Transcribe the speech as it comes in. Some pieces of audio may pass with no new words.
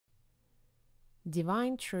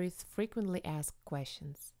Divine Truth frequently asked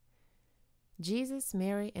questions. Jesus,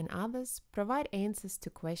 Mary, and others provide answers to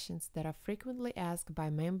questions that are frequently asked by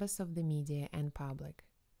members of the media and public.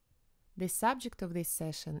 The subject of this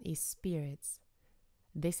session is spirits.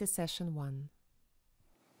 This is session 1.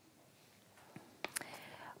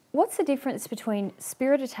 What's the difference between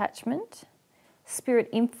spirit attachment, spirit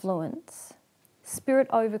influence, spirit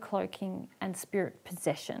over-cloaking, and spirit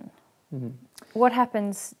possession? What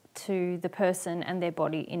happens to the person and their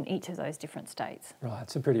body in each of those different states? Right,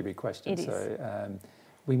 it's a pretty big question. It is.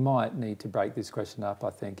 We might need to break this question up, I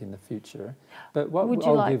think, in the future. But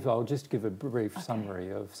I'll just give a brief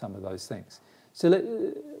summary of some of those things. So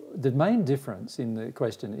the main difference in the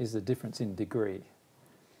question is the difference in degree.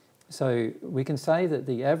 So we can say that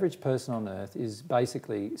the average person on earth is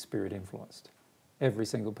basically spirit influenced. Every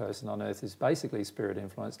single person on earth is basically spirit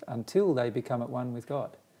influenced until they become at one with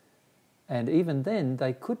God. And even then,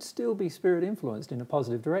 they could still be spirit influenced in a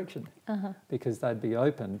positive direction because they'd be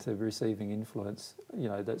open to receiving influence,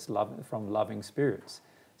 that's from loving spirits.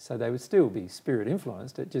 So they would still be spirit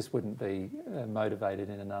influenced, it just wouldn't be motivated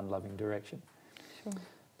in an unloving direction. Sure.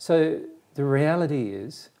 So the reality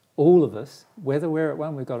is, all of us, whether we're at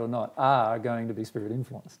one with God or not, are going to be spirit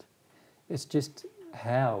influenced. It's just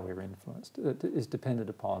how we're influenced. It is dependent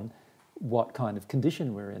upon what kind of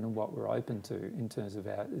condition we're in and what we're open to in terms of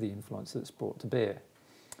the influence that's brought to bear.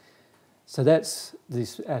 So that's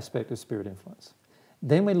this aspect of spirit influence.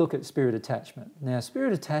 Then we look at spirit attachment. Now,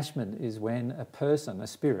 spirit attachment is when a person, a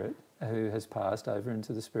spirit, who has passed over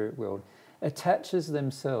into the spirit world, attaches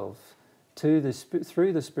themselves through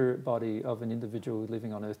the spirit body of an individual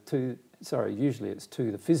living on earth usually it's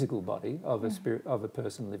to the physical body of a spirit of a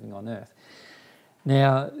person living on earth.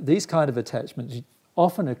 Now, these kind of attachments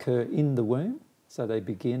often occur in the womb, so they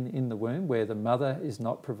begin in the womb where the mother is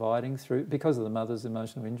not providing because of the mother's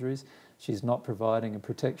emotional injuries, she's not providing a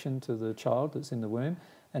protection to the child that's in the womb,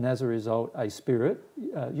 and as a result a spirit,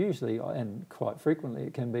 usually and quite frequently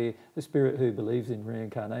it can be the spirit who believes in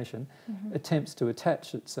reincarnation, attempts to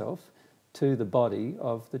attach itself to the body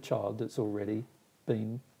of the child that's already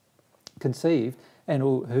been conceived and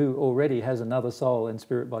who already has another soul and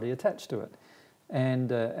spirit body attached to it. And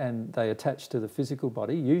they attach to the physical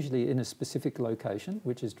body, usually in a specific location,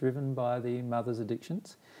 which is driven by the mother's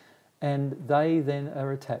addictions, and they then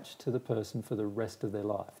are attached to the person for the rest of their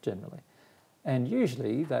life, generally. And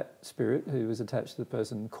usually that spirit who is attached to the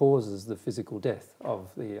person causes the physical death of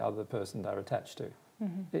the other person they're attached to,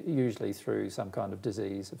 usually through some kind of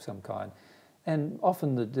disease of some kind. And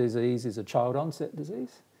often the disease is a child-onset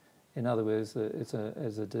disease. In other words, it's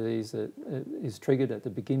a disease that is triggered at the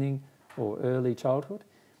beginning or early childhood,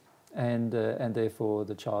 and therefore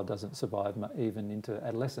the child doesn't survive even into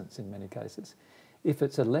adolescence in many cases. If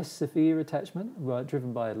it's a less severe attachment,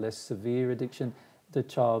 driven by a less severe addiction, the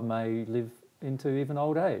child may live into even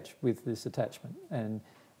old age with this attachment, and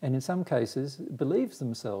in some cases believes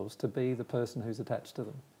themselves to be the person who's attached to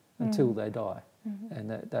them until they die, and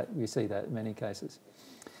that we see that in many cases.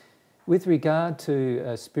 With regard to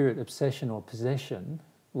a spirit obsession or possession,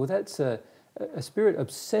 well, that's a spirit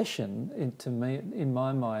obsession, in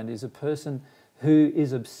my mind, is a person who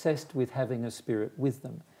is obsessed with having a spirit with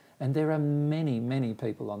them. And there are many, many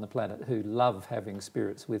people on the planet who love having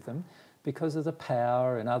spirits with them because of the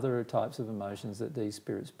power and other types of emotions that these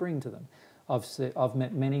spirits bring to them. I've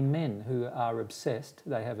met many men who are obsessed,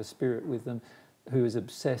 they have a spirit with them who is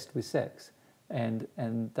obsessed with sex. And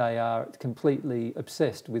they are completely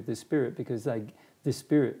obsessed with this spirit because this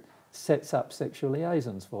spirit sets up sexual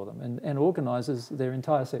liaisons for them and organises their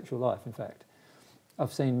entire sexual life, in fact.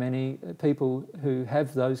 I've seen many people who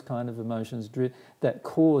have those kind of emotions that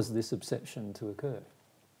cause this obsession to occur.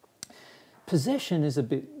 Possession is a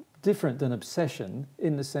bit different than obsession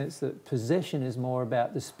in the sense that possession is more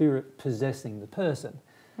about the spirit possessing the person.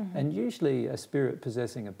 And usually a spirit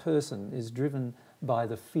possessing a person is driven by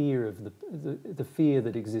the fear of the fear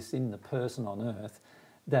that exists in the person on earth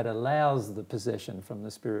that allows the possession from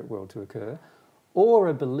the spirit world to occur, or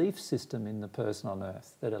a belief system in the person on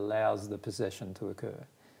earth that allows the possession to occur.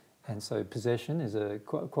 And so possession is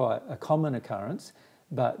quite a common occurrence,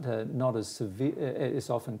 but not as severe.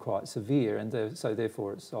 It's often quite severe, and so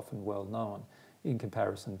therefore it's often well known in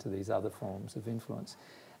comparison to these other forms of influence.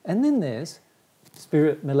 And then there's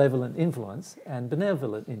spirit malevolent influence and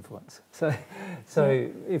benevolent influence.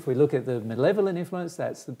 So if we look at the malevolent influence,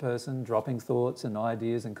 that's the person dropping thoughts and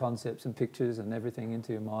ideas and concepts and pictures and everything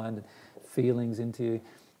into your mind and feelings into you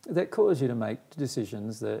that cause you to make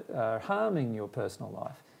decisions that are harming your personal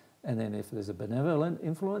life. And then if there's a benevolent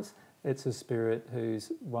influence, it's a spirit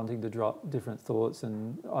who's wanting to drop different thoughts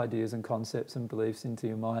and ideas and concepts and beliefs into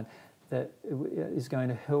your mind that is going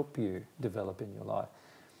to help you develop in your life.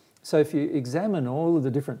 So if you examine all of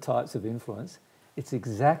the different types of influence, it's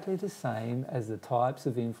exactly the same as the types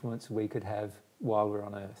of influence we could have while we're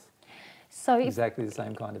on Earth. So Exactly the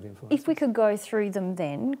same kind of influence. if we could go through them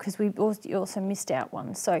then, because we also missed out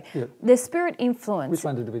one. So Yep. the spirit influence. Which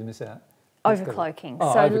one did we miss out? Over-cloaking.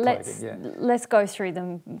 Oh, so over-cloaking, let's go through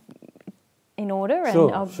them in order.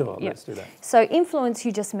 Sure, yep. let's do that. So influence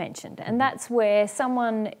you just mentioned, and that's where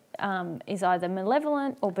someone is either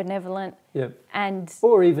malevolent or benevolent. Yep. And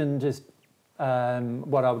Or even just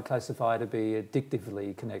what I would classify to be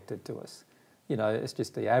addictively connected to us. You know, it's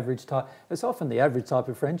just the average type. It's often the average type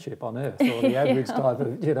of friendship on Earth, or the average type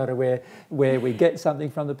of, you know, where we get something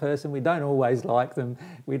from the person. We don't always like them.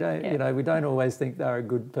 We don't, you know, we don't always think they're a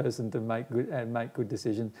good person to make good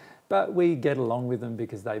decisions. But we get along with them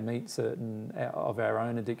because they meet certain of our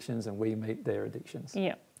own addictions, and we meet their addictions.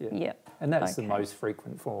 yeah. And that's the most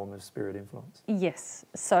frequent form of spirit influence. Yes.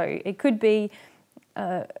 So it could be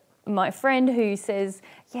my friend who says,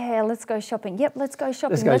 yeah, let's go shopping. Yep, let's go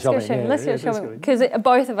shopping. Let's go shopping. Let's go shopping. Because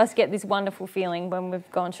both of us get this wonderful feeling when we've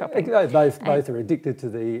gone shopping. Both are addicted to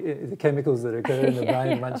the chemicals that occur in the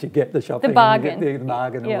brain once you get the shopping. The bargain. The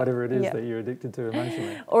bargain or whatever it is that you're addicted to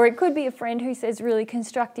emotionally. Or it could be a friend who says really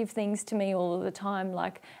constructive things to me all of the time,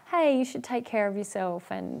 like, hey, you should take care of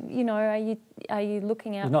yourself, and, you know, are you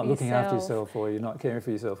looking out for yourself? You're not looking after yourself, or you're not caring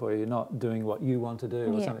for yourself, or you're not doing what you want to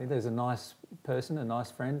do, or something. There's a nice person, a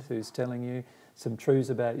nice friend who's telling you some truths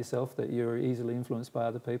about yourself that you're easily influenced by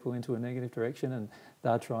other people into a negative direction, and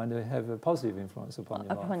they're trying to have a positive influence upon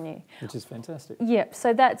your life, which is fantastic. Yep,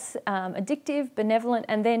 so that's addictive, benevolent,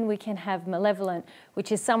 and then we can have malevolent,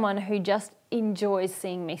 which is someone who just enjoys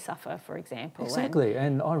seeing me suffer, for example. Exactly,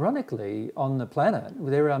 and ironically, on the planet,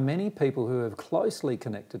 there are many people who are closely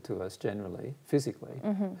connected to us generally, physically,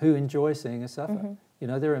 who enjoy seeing us suffer. You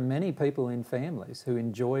know, there are many people in families who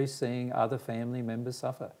enjoy seeing other family members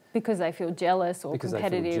suffer. Because they feel jealous or competitive.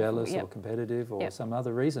 Because they feel jealous or competitive or some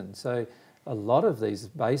other reason. So a lot of these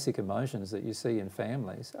basic emotions that you see in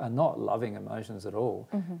families are not loving emotions at all.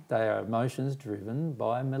 They are emotions driven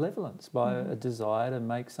by malevolence, by a desire to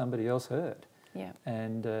make somebody else hurt.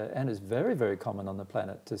 And it's very, very common on the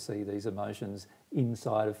planet to see these emotions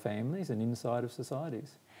inside of families and inside of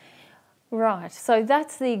societies. Right, so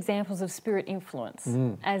that's the examples of spirit influence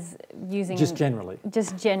as using... Just generally.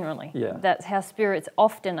 Just generally. Yeah. That's how spirits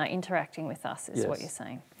often are interacting with us, is what you're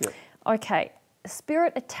saying. Yep. Okay,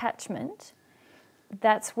 spirit attachment,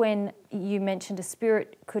 that's when you mentioned a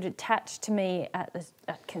spirit could attach to me at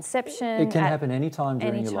conception. It can happen any time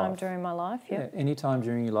during your life. Any time during my life, yeah. Any time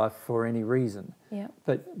during your life for any reason. Yeah.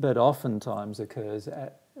 But oftentimes occurs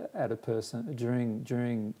at a person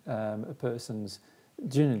during a person's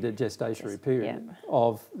during the gestationary period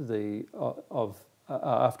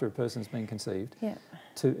after a person's been conceived,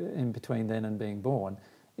 in between then and being born.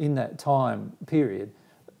 In that time period,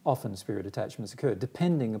 often spirit attachments occur,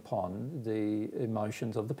 depending upon the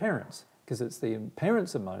emotions of the parents, because it's the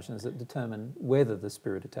parents' emotions that determine whether the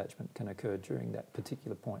spirit attachment can occur during that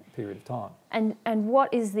particular period of time. And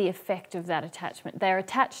what is the effect of that attachment? They're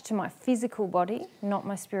attached to my physical body, not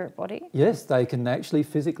my spirit body? Yes, they can actually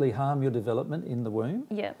physically harm your development in the womb.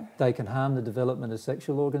 Yeah. They can harm the development of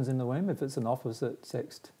sexual organs in the womb if it's an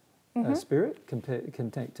opposite-sexed spirit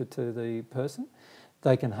connected to the person.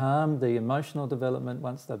 They can harm the emotional development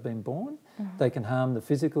once they've been born. They can harm the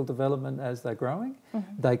physical development as they're growing.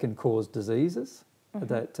 They can cause diseases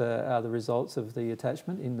that are the results of the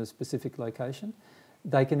attachment in the specific location.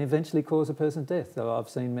 They can eventually cause a person's death. So I've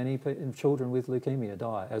seen many children with leukemia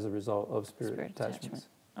die as a result of spirit attachments.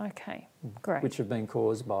 Okay, great. Which have been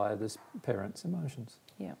caused by the parents' emotions.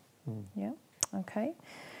 Yeah, yeah, okay.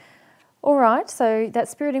 All right, so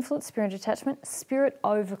that's spirit influence, spirit attachment, spirit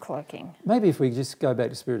over-cloaking. Maybe if we just go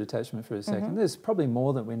back to spirit attachment for a second, there's probably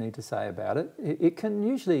more that we need to say about it.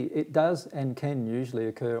 It does and can usually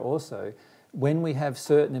occur also when we have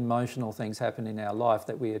certain emotional things happen in our life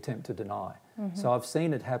that we attempt to deny. So I've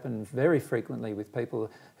seen it happen very frequently with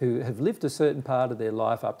people who have lived a certain part of their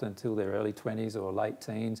life up until their early 20s or late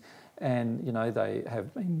teens, and you know they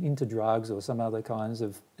have been into drugs or some other kinds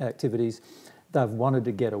of activities. They've wanted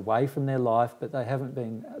to get away from their life, but they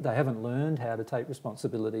haven't learned how to take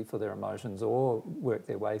responsibility for their emotions or work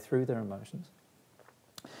their way through their emotions.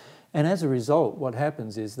 And as a result, what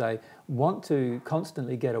happens is they want to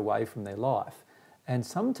constantly get away from their life. And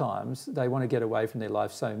sometimes they want to get away from their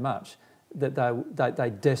life so much that they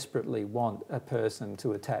desperately want a person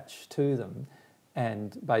to attach to them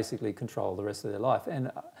and basically control the rest of their life.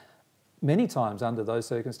 And many times under those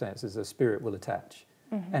circumstances, a spirit will attach.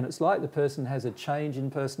 And it's like the person has a change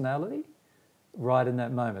in personality, right in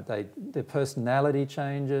that moment. Their personality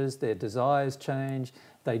changes, their desires change,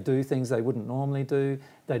 they do things they wouldn't normally do,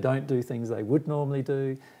 they don't do things they would normally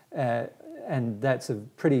do, and that's a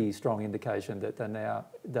pretty strong indication that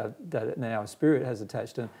that now a spirit has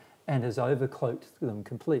attached to them and has overcloaked them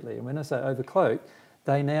completely. And when I say overcloaked,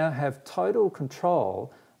 they now have total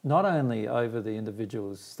control not only over the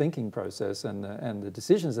individual's thinking process and the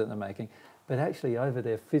decisions that they're making, but actually over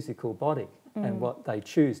their physical body and what they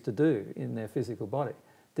choose to do in their physical body,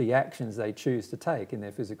 the actions they choose to take in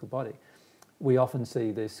their physical body. We often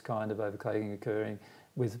see this kind of overcloaking occurring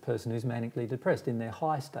with a person who's manically depressed in their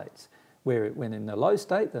high states, where when in the low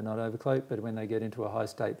state they're not overcloaked, but when they get into a high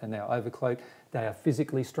state they're now overcloaked. They are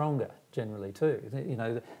physically stronger generally too. You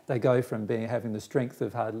know, they go from having the strength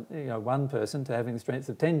of one person to having the strength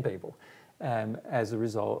of 10 people as a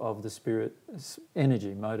result of the spirit's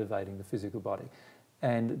energy motivating the physical body.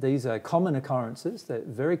 And these are common occurrences, they're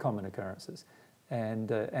very common occurrences, and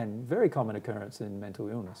very common occurrence in mental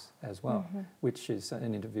illness as well, which is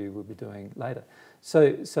an interview we'll be doing later.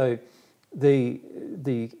 So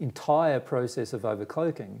the entire process of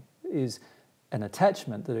overcloaking is an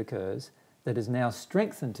attachment that occurs that is now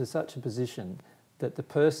strengthened to such a position that the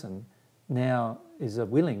person now is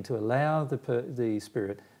willing to allow the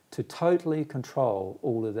spirit to totally control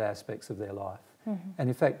all of the aspects of their life. And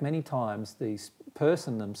in fact, many times the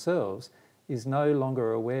person themselves is no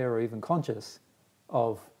longer aware or even conscious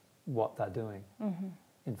of what they're doing,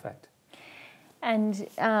 in fact. And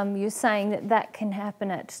you're saying that can happen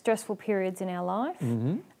at stressful periods in our life,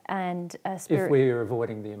 and a spirit. If we're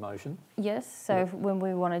avoiding the emotion. Yes. So when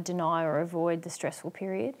we want to deny or avoid the stressful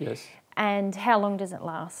period. Yes. And how long does it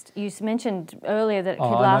last? You mentioned earlier that it could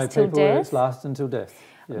last till death. It lasts until death.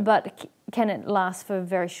 Yeah. But can it last for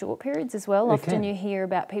very short periods as well? Often you hear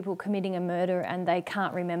about people committing a murder and they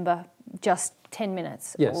can't remember just 10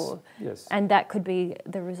 minutes. Yes. Yes. And that could be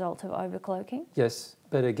the result of overcloaking. Yes.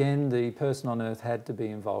 But again, the person on earth had to be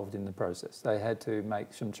involved in the process. They had to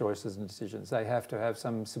make some choices and decisions. They have to have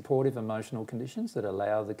some supportive emotional conditions that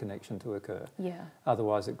allow the connection to occur. Yeah.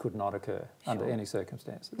 Otherwise, it could not occur under any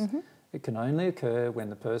circumstances. It can only occur when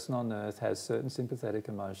the person on earth has certain sympathetic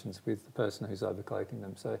emotions with the person who's overcloaking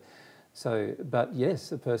them. But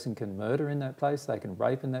yes, a person can murder in that place, they can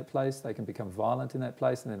rape in that place, they can become violent in that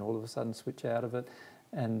place, and then all of a sudden switch out of it.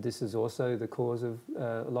 And this is also the cause of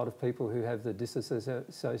a lot of people who have the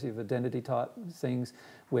dissociative identity type things,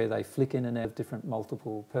 where they flick in and out of different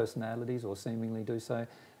multiple personalities or seemingly do so.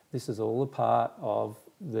 This is all a part of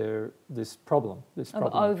this problem. Of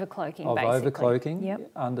overcloaking, of basically. Overcloaking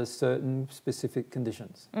under certain specific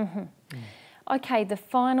conditions. Okay, the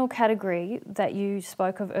final category that you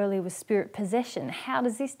spoke of earlier was spirit possession. How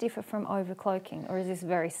does this differ from overcloaking, or is this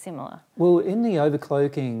very similar? Well, in the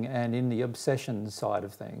overcloaking and in the obsession side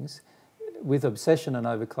of things, with obsession and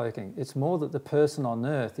overcloaking, it's more that the person on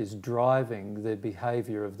earth is driving the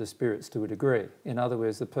behaviour of the spirits to a degree. In other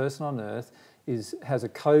words, the person on earth has a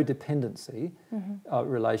codependency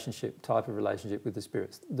type of relationship with the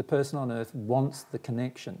spirits. The person on earth wants the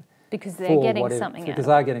connection. Because they're getting something out of it. Because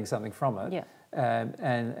they're getting something from it. Yeah.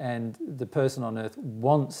 And the person on earth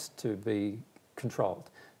wants to be controlled.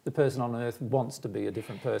 The person on earth wants to be a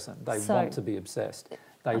different person. They want to be obsessed.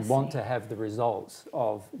 They want to have the results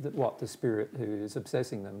of what the spirit who is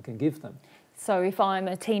obsessing them can give them. So if I'm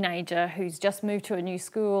a teenager who's just moved to a new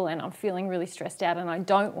school and I'm feeling really stressed out and I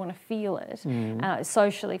don't want to feel it,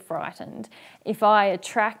 socially frightened, if I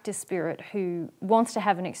attract a spirit who wants to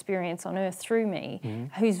have an experience on earth through me,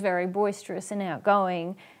 who's very boisterous and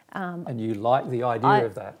outgoing, and you like the idea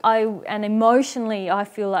of that. And emotionally I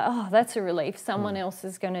feel like, oh, that's a relief. Someone else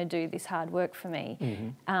is going to do this hard work for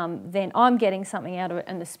me. Then I'm getting something out of it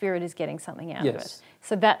and the spirit is getting something out of it.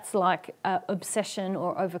 So that's like obsession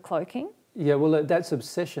or overcloaking. Yeah, well, that's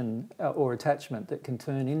obsession or attachment that can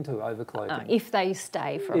turn into overcloaking. If they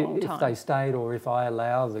stay for a long time. If they stayed, or if I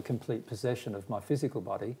allow the complete possession of my physical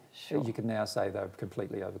body, you can now say they're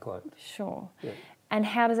completely overcloaked. Sure. Yeah. And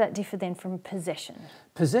how does that differ then from possession?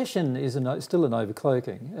 Possession is still an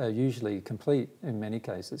overcloaking, usually complete in many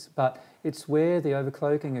cases, but it's where the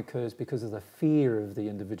overcloaking occurs because of the fear of the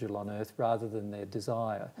individual on earth rather than their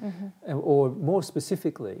desire. Or more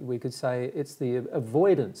specifically, we could say it's the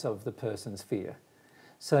avoidance of the person's fear.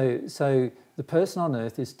 So the person on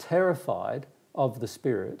earth is terrified of the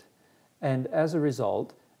spirit, and as a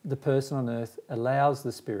result, the person on earth allows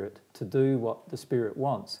the spirit to do what the spirit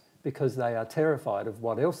wants, because they are terrified of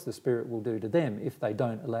what else the spirit will do to them if they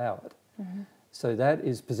don't allow it. So that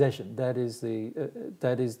is possession. That is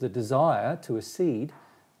the desire to accede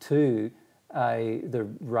to the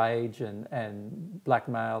rage and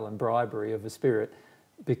blackmail and bribery of a spirit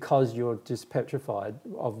because you're just petrified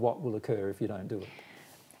of what will occur if you don't do it.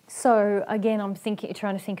 So again, I'm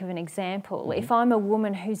trying to think of an example. Mm-hmm. If I'm a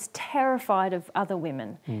woman who's terrified of other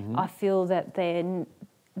women, Mm-hmm. I feel that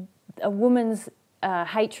a woman's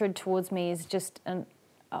hatred towards me is just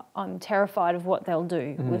I'm terrified of what they'll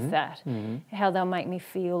do Mm-hmm. with that, Mm-hmm. how they'll make me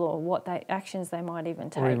feel, or what actions they might even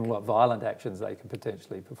take. Or even what violent actions they can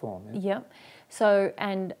potentially perform. Yeah? Yep. So,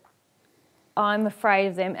 and I'm afraid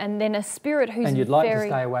of them. And then a spirit who's And you'd like to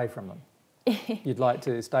stay away from them. You'd like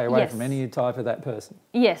to stay away Yes. from any type of that person.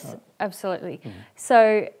 Yes, Right. absolutely.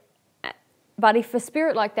 So, but if a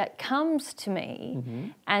spirit like that comes to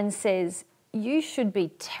me and says, you should be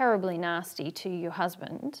terribly nasty to your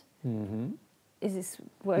husband, is this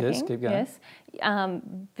working? Yes, keep going. Yes.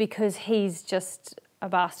 Because he's just a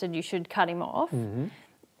bastard, you should cut him off.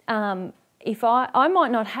 If I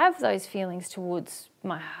might not have those feelings towards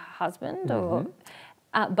my husband, or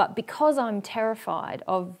but because I'm terrified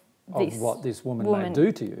of what this woman may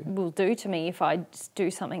do to you. Will do to me if I do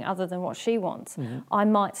something other than what she wants, I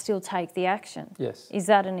might still take the action. Yes. Is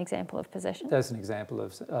that an example of possession? That's an example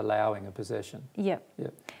of allowing a possession. Yep.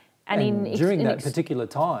 Yep. And during that particular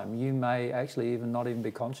time, you may actually not even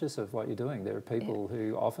be conscious of what you're doing. There are people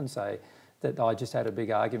who often say that I just had a big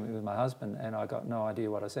argument with my husband and I got no idea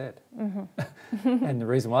what I said. And the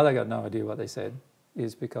reason why they got no idea what they said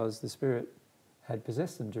is because the spirit had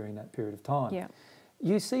possessed them during that period of time. Yeah.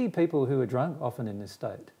 You see people who are drunk often in this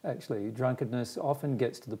state. Actually, drunkenness often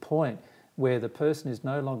gets to the point where the person is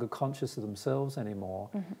no longer conscious of themselves anymore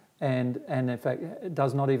and in fact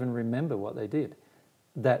does not even remember what they did.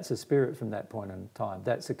 That's a spirit from that point in time.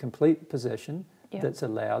 That's a complete possession that's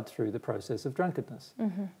allowed through the process of drunkenness.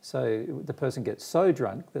 So the person gets so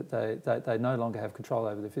drunk that they no longer have control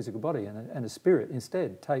over their physical body, and a spirit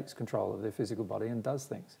instead takes control of their physical body and does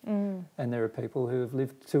things. And there are people who have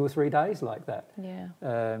lived 2 or 3 days like that,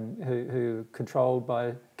 who are controlled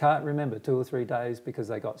by, can't remember 2 or 3 days because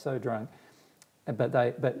they got so drunk.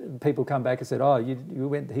 But people come back and said, oh, you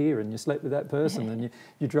went here and you slept with that person and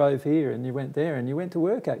you drove here and you went there and you went to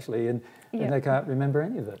work actually, and they can't remember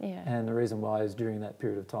any of it. And the reason why is during that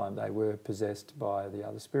period of time they were possessed by the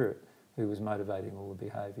other spirit who was motivating all the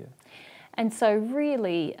behaviour. And so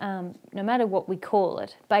really, no matter what we call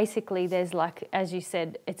it, basically there's, like, as you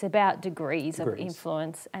said, it's about degrees of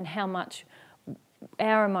influence and how much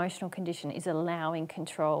our emotional condition is allowing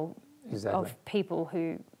control of people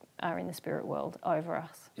who are in the spirit world over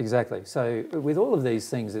us. Exactly. So with all of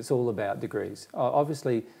these things, it's all about degrees.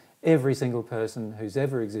 Obviously, every single person who's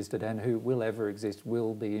ever existed and who will ever exist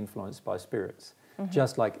will be influenced by spirits.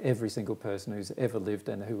 Just like every single person who's ever lived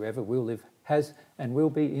and whoever will live has and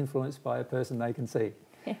will be influenced by a person they can see.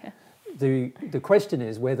 The question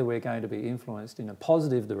is whether we're going to be influenced in a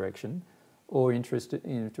positive direction or interested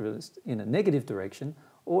in a negative direction,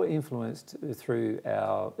 or influenced through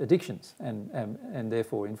our addictions and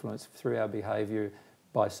therefore influenced through our behaviour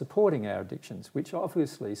by supporting our addictions, which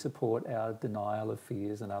obviously support our denial of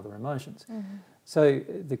fears and other emotions. So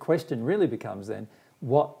the question really becomes then,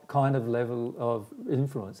 what kind of level of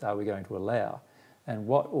influence are we going to allow? And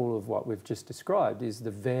all of what we've just described is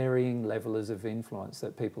the varying levels of influence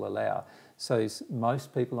that people allow. So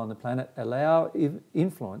most people on the planet allow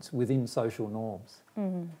influence within social norms.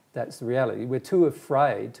 That's the reality. We're too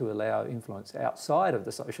afraid to allow influence outside of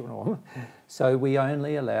the social norm, so we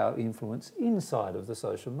only allow influence inside of the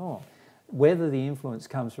social norm. Whether the influence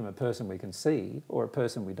comes from a person we can see or a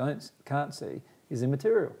person we can't see is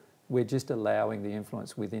immaterial. We're just allowing the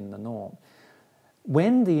influence within the norm.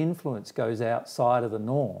 When the influence goes outside of the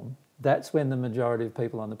norm, that's when the majority of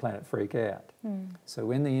people on the planet freak out. So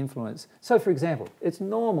when the influence... So for example, it's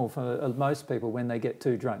normal for most people when they get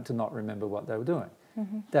too drunk to not remember what they were doing.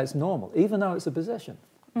 That's normal, even though it's a possession.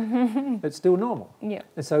 It's still normal.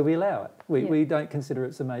 And so we allow it. We don't consider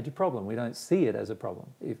it's a major problem. We don't see it as a problem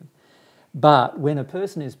even. But when a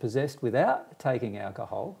person is possessed without taking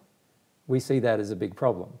alcohol, we see that as a big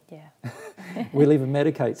problem. We'll even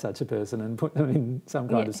medicate such a person and put them in some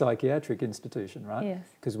kind of psychiatric institution, right?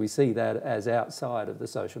 Because we see that as outside of the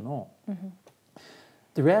social norm.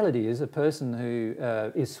 The reality is a person who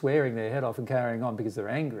is swearing their head off and carrying on because they're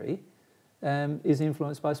angry is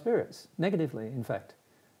influenced by spirits, negatively in fact.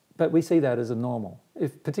 But we see that as a normal,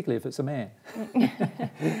 particularly if it's a man.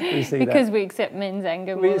 We see because that. we accept men's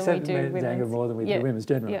anger more than we do women's. Men's anger more than we do women's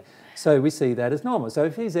generally. So we see that as normal. So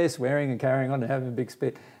if he's there swearing and carrying on and having a big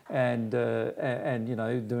spit and you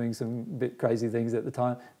know, doing some bit crazy things at the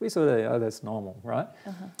time, we sort of, oh, that's normal, right?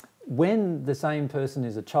 When the same person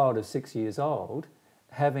is a child of 6 years old,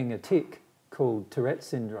 having a tic called Tourette's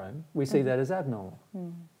syndrome, we see that as abnormal.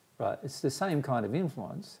 Right? It's the same kind of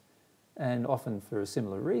influence, and often for a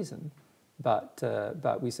similar reason, but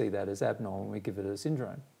we see that as abnormal and we give it a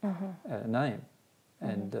syndrome, a name,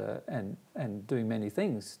 and doing many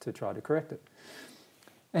things to try to correct it.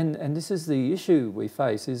 And this is the issue we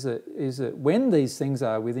face, is that when these things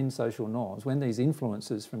are within social norms, when these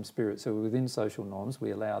influences from spirits are within social norms,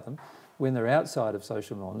 we allow them. When they're outside of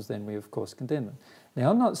social norms, then we of course condemn them.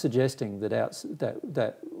 Now, I'm not suggesting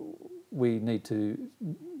that we need to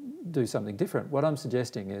do something different. What I'm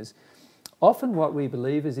suggesting is often what we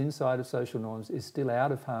believe is inside of social norms is still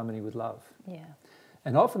out of harmony with love. Yeah.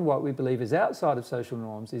 And often what we believe is outside of social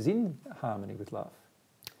norms is in harmony with love.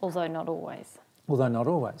 Although not always. Although not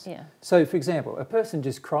always. Yeah. So, for example, a person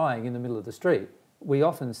just crying in the middle of the street, we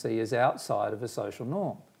often see as outside of a social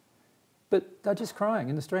norm. But they're just crying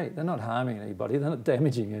in the street. They're not harming anybody. They're not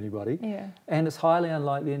damaging anybody. Yeah. And it's highly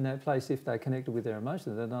unlikely in that place, if they're connected with their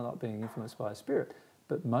emotions, they're not being influenced by a spirit.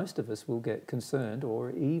 But most of us will get concerned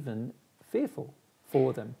or even fearful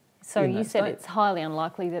for them. So you said it's highly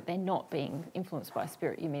unlikely that they're not being influenced by a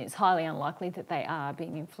spirit. You mean it's highly unlikely that they are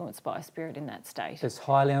being influenced by a spirit in that state? It's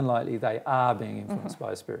highly unlikely they are being influenced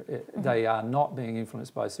by a spirit. They are not being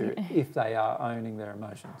influenced by a spirit if they are owning their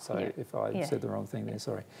emotions. So if I said the wrong thing there,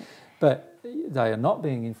 sorry. But they are not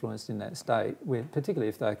being influenced in that state, particularly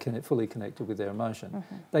if they're fully connected with their emotion.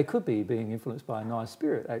 They could be being influenced by a nice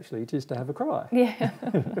spirit, actually, just to have a cry. Yeah.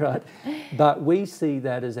 Right? But we see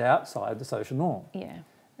that as outside the social norm. Yeah.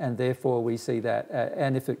 And therefore we see that,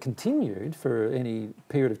 and if it continued for any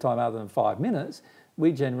period of time other than 5 minutes,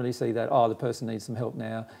 we generally see that, oh, the person needs some help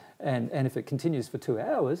now. And if it continues for 2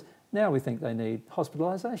 hours, now we think they need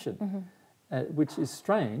hospitalisation, which is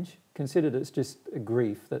strange, considered it's just a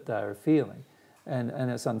grief that they're feeling. And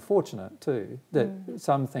it's unfortunate too that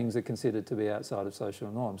some things are considered to be outside of social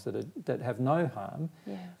norms that have no harm,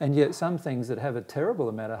 and yet some things that have a terrible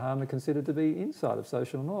amount of harm are considered to be inside of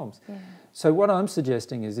social norms. Yeah. So what I'm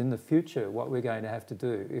suggesting is in the future what we're going to have to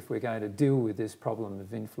do if we're going to deal with this problem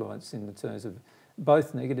of influence in the terms of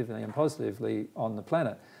both negatively and positively on the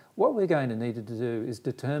planet, what we're going to need to do is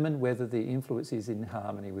determine whether the influence is in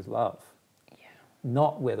harmony with love.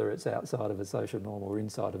 Not whether it's outside of a social norm or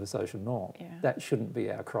inside of a social norm. Yeah. That shouldn't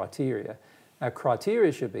be our criteria. Our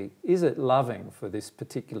criteria should be, is it loving for this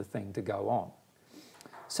particular thing to go on?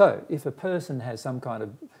 So if a person has some kind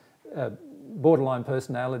of borderline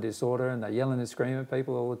personality disorder and they're yelling and screaming at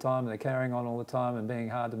people all the time and they're carrying on all the time and being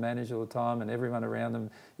hard to manage all the time and everyone around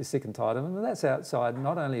them is sick and tired of them, well, that's outside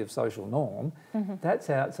not only of social norm,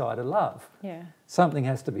 that's outside of love. Yeah. Something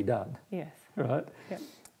has to be done. Yes. Right? Yeah.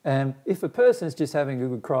 If a person is just having a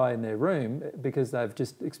good cry in their room because they've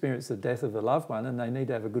just experienced the death of a loved one and they need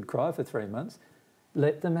to have a good cry for 3 months,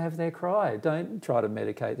 let them have their cry. Don't try to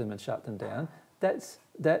medicate them and shut them down.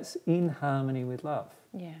 That's in harmony with love.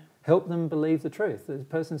 Yeah. Help them believe the truth. The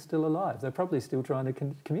person's still alive. They're probably still trying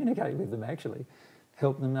to communicate with them, actually.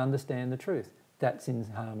 Help them understand the truth. That's in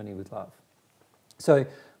harmony with love. So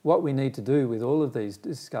what we need to do with all of these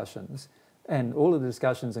discussions and all of the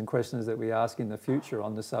discussions and questions that we ask in the future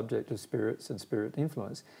on the subject of spirits and spirit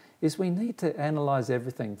influence is we need to analyse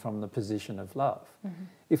everything from the position of love.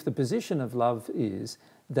 If the position of love is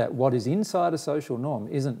that what is inside a social norm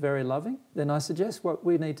isn't very loving, then I suggest what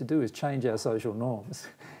we need to do is change our social norms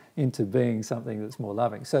into being something that's more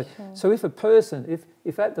loving. So if a person,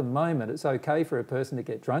 if at the moment it's okay for a person to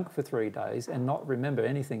get drunk for 3 days and not remember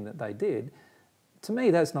anything that they did, to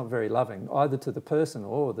me, that's not very loving, either to the person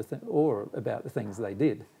or about the things they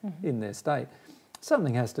did in their state.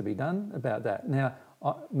 Something has to be done about that. Now,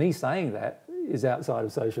 me saying that is outside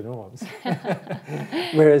of social norms.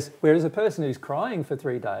 whereas a person who's crying for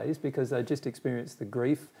 3 days because they just experienced the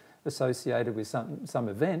grief associated with some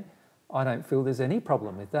event, I don't feel there's any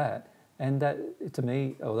problem with that. And that, to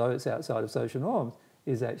me, although it's outside of social norms,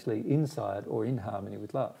 is actually inside or in harmony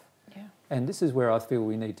with love. Yeah. And this is where I feel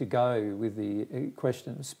we need to go with the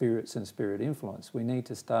question of spirits and spirit influence. We need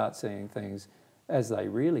to start seeing things as they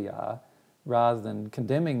really are, rather than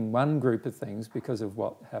condemning one group of things because of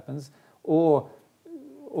what happens, or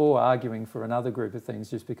arguing for another group of things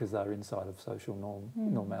just because they're inside of social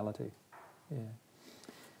normality. Yeah.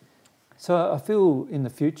 So I feel in the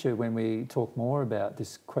future when we talk more about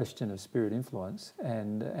this question of spirit influence,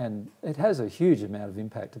 and it has a huge amount of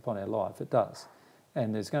impact upon our life, it does.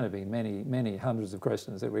 And there's going to be many, many hundreds of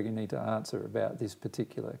questions that we're going to need to answer about this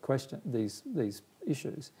particular question, these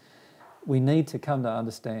issues. We need to come to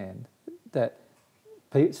understand that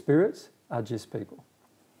spirits are just people.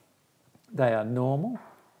 They are normal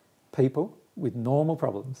people with normal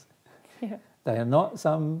problems. Yeah. They are not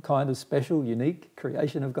some kind of special, unique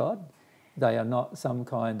creation of God. They are not some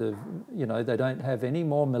kind of, they don't have any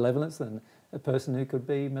more malevolence than a person who could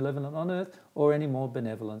be malevolent on earth, or any more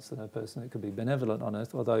benevolence than a person who could be benevolent on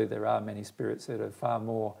earth, although there are many spirits that are far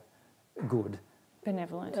more good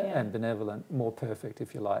Benevolent, and benevolent, more perfect,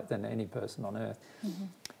 if you like, than any person on earth. Mm-hmm.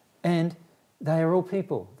 And they are all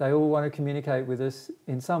people. They all want to communicate with us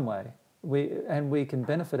in some way. We can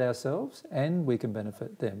benefit ourselves and we can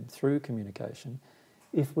benefit them through communication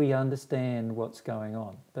if we understand what's going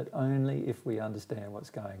on, but only if we understand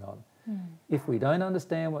what's going on. If we don't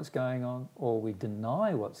understand what's going on, or we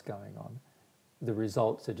deny what's going on, the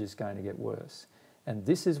results are just going to get worse. And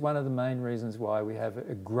this is one of the main reasons why we have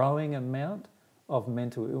a growing amount of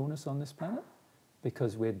mental illness on this planet,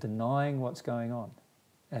 because we're denying what's going on.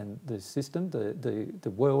 And the system,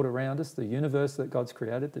 the world around us, the universe that God's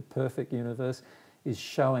created, the perfect universe, is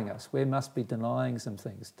showing us we must be denying some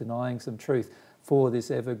things, denying some truth for this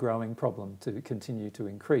ever-growing problem to continue to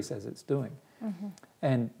increase as it's doing. Mm-hmm.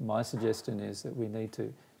 And my suggestion is that we need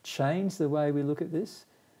to change the way we look at this,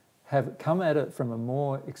 come at it from a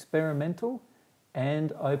more experimental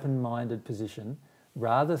and open-minded position,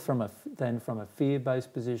 rather than from a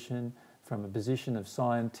fear-based position, from a position of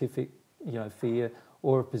scientific, fear,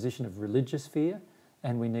 or a position of religious fear.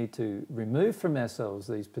 And we need to remove from ourselves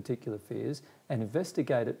these particular fears and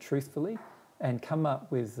investigate it truthfully, and come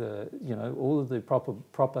up with, all of the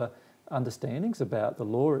proper understandings about the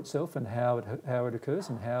law itself and how it occurs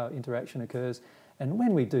and how interaction occurs. And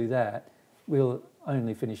when we do that, we'll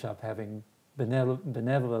only finish up having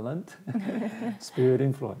benevolent spirit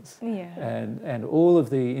influence. Yeah. And all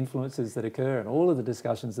of the influences that occur and all of the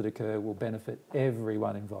discussions that occur will benefit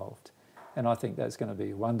everyone involved. And I think that's going to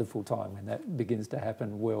be a wonderful time when that begins to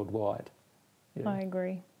happen worldwide. Yeah. I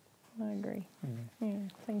agree. Yeah.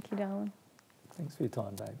 Thank you, darling. Thanks for your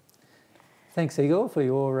time, babe. Thanks, Igor, for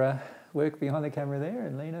your work behind the camera there,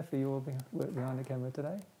 and Lena for your work behind the camera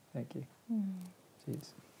today. Thank you.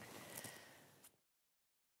 Cheers.